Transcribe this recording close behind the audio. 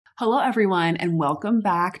Hello everyone and welcome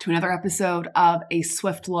back to another episode of A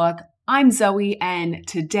Swift Look. I'm Zoe and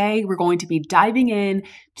today we're going to be diving in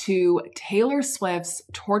to Taylor Swift's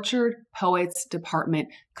Tortured Poets Department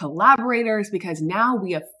Collaborators because now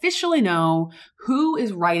we officially know who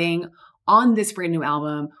is writing on this brand new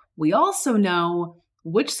album. We also know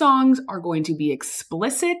which songs are going to be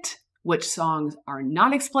explicit, which songs are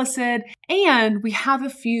not explicit, and we have a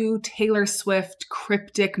few Taylor Swift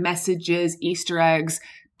cryptic messages, Easter eggs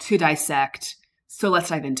to dissect. So let's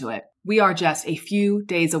dive into it. We are just a few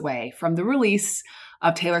days away from the release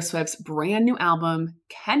of Taylor Swift's brand new album.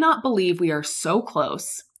 Cannot believe we are so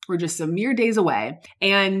close. We're just a mere days away.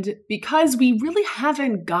 And because we really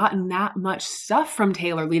haven't gotten that much stuff from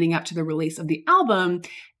Taylor leading up to the release of the album,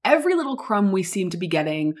 every little crumb we seem to be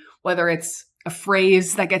getting, whether it's a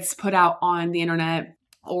phrase that gets put out on the internet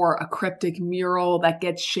or a cryptic mural that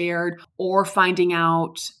gets shared or finding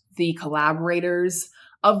out the collaborators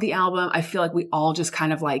of the album, I feel like we all just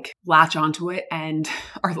kind of like latch onto it and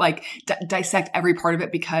are like dissect every part of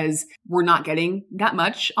it because we're not getting that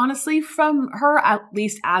much, honestly, from her, at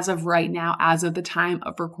least as of right now, as of the time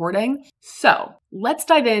of recording. So let's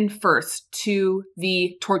dive in first to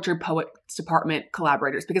the Tortured Poets Department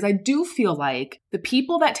collaborators, because I do feel like the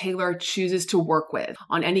people that Taylor chooses to work with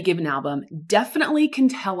on any given album definitely can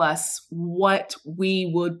tell us what we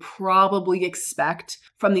would probably expect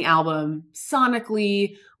from the album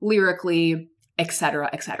sonically, lyrically, etc.,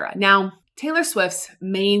 etc. Now, Taylor Swift's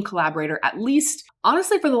main collaborator, at least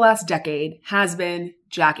honestly for the last decade, has been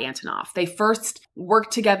Jack Antonoff. They first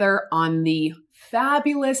worked together on the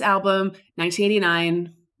fabulous album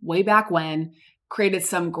 1989, way back when, created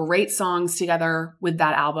some great songs together with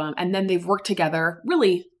that album, and then they've worked together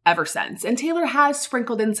really ever since. And Taylor has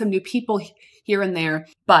sprinkled in some new people here and there,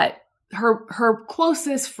 but her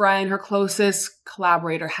closest friend, her closest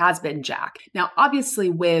collaborator has been Jack. Now, obviously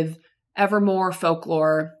with Evermore,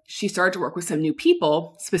 Folklore, she started to work with some new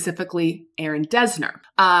people, specifically Aaron Dessner.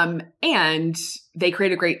 And they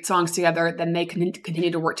created great songs together. Then they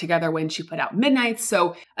continued to work together when she put out Midnights.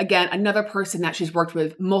 So again, another person that she's worked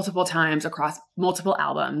with multiple times across multiple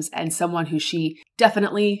albums and someone who she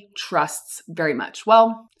definitely trusts very much.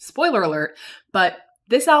 Well, spoiler alert, but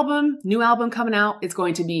this album, new album coming out, is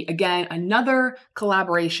going to be, again, another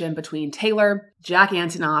collaboration between Taylor, Jack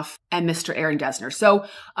Antonoff, and Mr. Aaron Dessner. So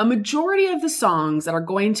a majority of the songs that are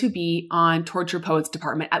going to be on Tortured Poets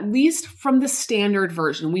Department, at least from the standard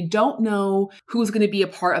version, we don't know who's going to be a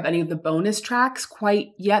part of any of the bonus tracks quite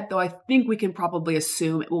yet, though I think we can probably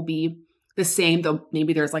assume it will be the same, though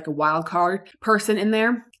maybe there's like a wild card person in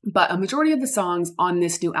there. But a majority of the songs on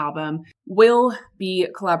this new album will be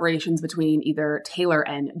collaborations between either Taylor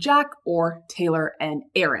and Jack or Taylor and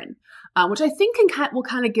Aaron, which I think will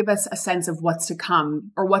kind of give us a sense of what's to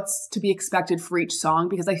come or what's to be expected for each song,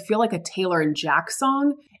 because I feel like a Taylor and Jack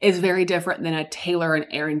song is very different than a Taylor and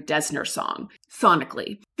Aaron Dessner song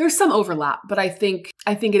sonically. There's some overlap, but I think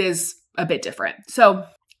it is a bit different. So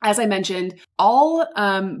as I mentioned, all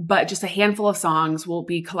but just a handful of songs will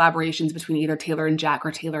be collaborations between either Taylor and Jack or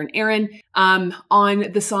Taylor and Aaron. On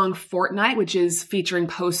the song Fortnight, which is featuring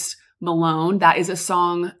Post Malone, that is a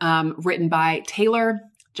song written by Taylor,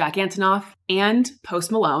 Jack Antonoff, and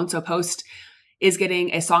Post Malone. So Post is getting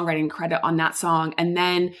a songwriting credit on that song. And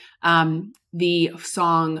then the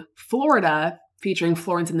song Florida, featuring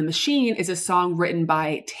Florence and the Machine, is a song written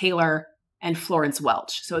by Taylor and Florence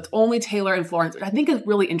Welch. So it's only Taylor and Florence, which I think is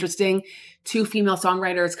really interesting. Two female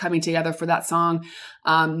songwriters coming together for that song.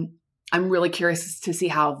 I'm really curious to see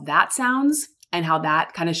how that sounds and how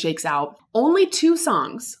that kind of shakes out. Only two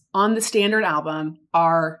songs on the standard album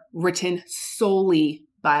are written solely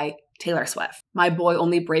by Taylor Swift. My Boy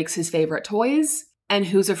Only Breaks His Favorite Toys and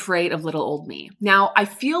Who's Afraid of Little Old Me. Now, I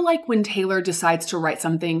feel like when Taylor decides to write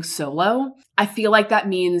something solo, I feel like that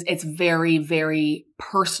means it's very, very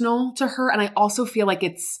personal to her. And I also feel like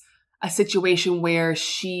it's a situation where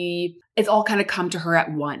it's all kind of come to her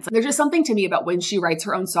at once. There's just something to me about when she writes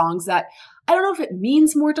her own songs that I don't know if it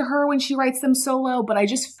means more to her when she writes them solo, but I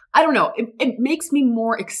don't know. It makes me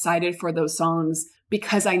more excited for those songs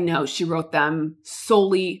because I know she wrote them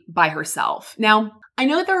solely by herself. Now, I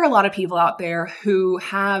know there are a lot of people out there who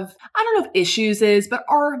have, I don't know if issues is, but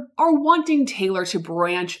are wanting Taylor to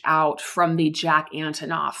branch out from the Jack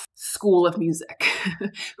Antonoff school of music,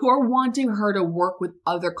 who are wanting her to work with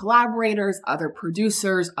other collaborators, other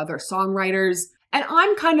producers, other songwriters. And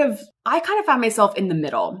I kind of found myself in the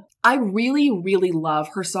middle. I really, really love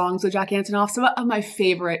her songs with Jack Antonoff. Some of my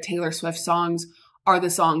favorite Taylor Swift songs are the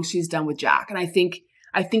songs she's done with Jack. And I think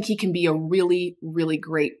he can be a really, really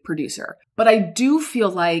great producer. But I do feel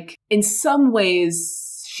like in some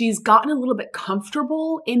ways she's gotten a little bit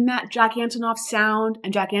comfortable in that Jack Antonoff sound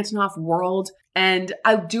and Jack Antonoff world. And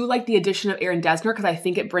I do like the addition of Aaron Dessner because I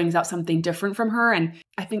think it brings out something different from her. And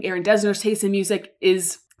I think Aaron Dessner's taste in music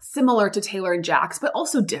is similar to Taylor and Jack's, but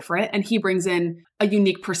also different. And he brings in a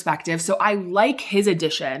unique perspective. So I like his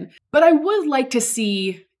addition, but I would like to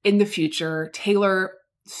see in the future Taylor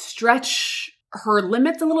stretch her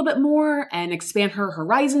limits a little bit more and expand her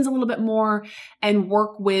horizons a little bit more and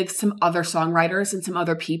work with some other songwriters and some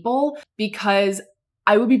other people, because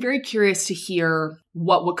I would be very curious to hear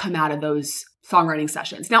what would come out of those songwriting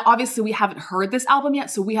sessions. Now, obviously, we haven't heard this album yet,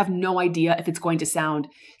 so we have no idea if it's going to sound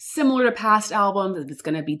similar to past albums, if it's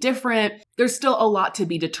going to be different. There's still a lot to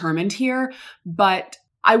be determined here, but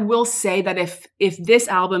I will say that if this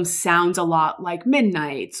album sounds a lot like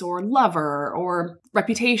Midnight's or Lover or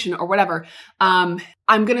Reputation or whatever, I'm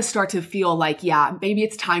going to start to feel like, yeah, maybe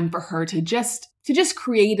it's time for her to just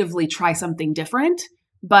creatively try something different.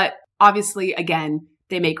 But obviously, again,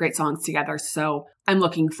 they make great songs together, so I'm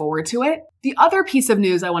looking forward to it. The other piece of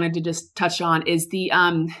news I wanted to just touch on is the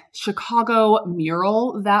Chicago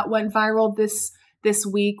mural that went viral this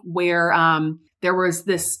week, where there was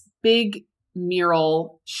this big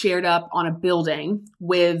mural shared up on a building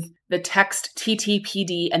with the text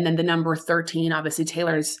TTPD and then the number 13, obviously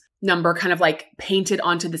Taylor's number, kind of like painted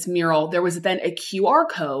onto this mural. There was then a QR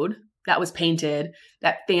code that was painted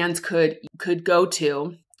that fans could go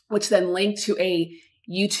to, which then linked to a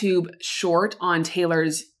YouTube short on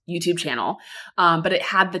Taylor's YouTube channel. But it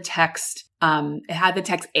had the text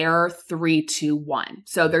error 321.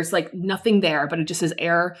 So there's like nothing there, but it just says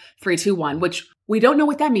error 321, which we don't know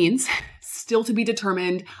what that means. Still to be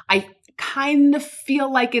determined. I kind of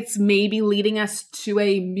feel like it's maybe leading us to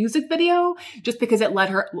a music video just because it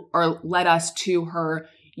led us to her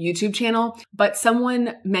YouTube channel. But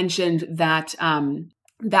someone mentioned that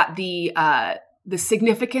the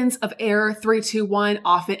significance of error 321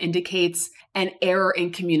 often indicates an error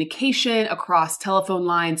in communication across telephone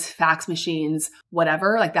lines, fax machines,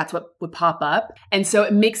 whatever. Like that's what would pop up. And so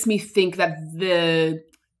it makes me think that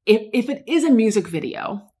if it is a music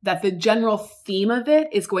video, that the general theme of it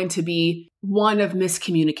is going to be one of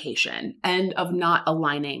miscommunication and of not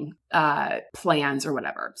aligning plans or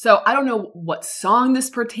whatever. So I don't know what song this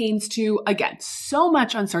pertains to. Again, so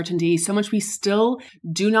much uncertainty, so much we still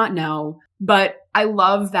do not know. But I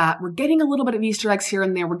love that we're getting a little bit of Easter eggs here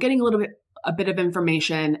and there. We're getting a bit of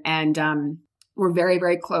information, and we're very,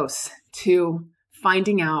 very close to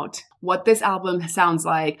finding out what this album sounds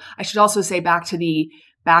like. I should also say back to the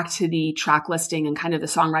track listing and kind of the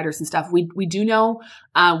songwriters and stuff. We do know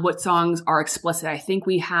what songs are explicit. I think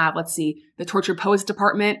we have, let's see, the Tortured Poets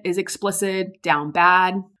Department is explicit, Down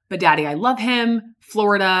Bad, But Daddy, I Love Him,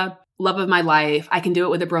 Florida, Love of My Life, I Can Do It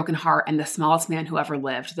With a Broken Heart, and The Smallest Man Who Ever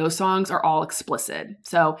Lived. Those songs are all explicit.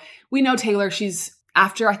 So we know Taylor, she's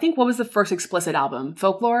after, I think, what was the first explicit album?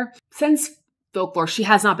 Folklore? Since Folklore, she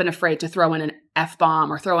has not been afraid to throw in an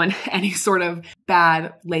F-bomb or throw in any sort of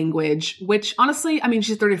bad language, which honestly, I mean,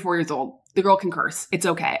 she's 34 years old. The girl can curse. It's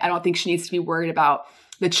okay. I don't think she needs to be worried about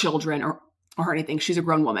the children or anything. She's a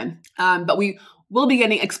grown woman. But we will be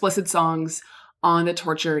getting explicit songs on the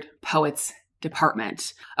Tortured Poets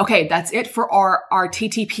Department. Okay, that's it for our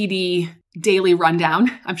TTPD daily rundown.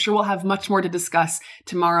 I'm sure we'll have much more to discuss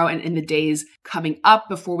tomorrow and in the days coming up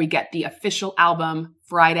before we get the official album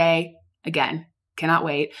Friday. Again, cannot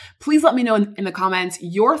wait. Please let me know in the comments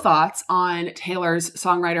your thoughts on Taylor's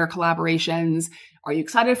songwriter collaborations. Are you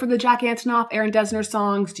excited for the Jack Antonoff, Aaron Dessner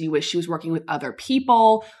songs? Do you wish she was working with other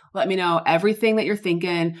people? Let me know everything that you're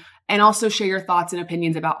thinking, and also share your thoughts and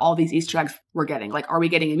opinions about all these Easter eggs we're getting. Like, are we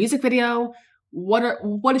getting a music video?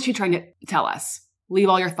 What is she trying to tell us? Leave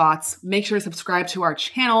all your thoughts. Make sure to subscribe to our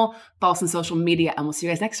channel, follow us on social media, and we'll see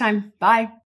you guys next time. Bye.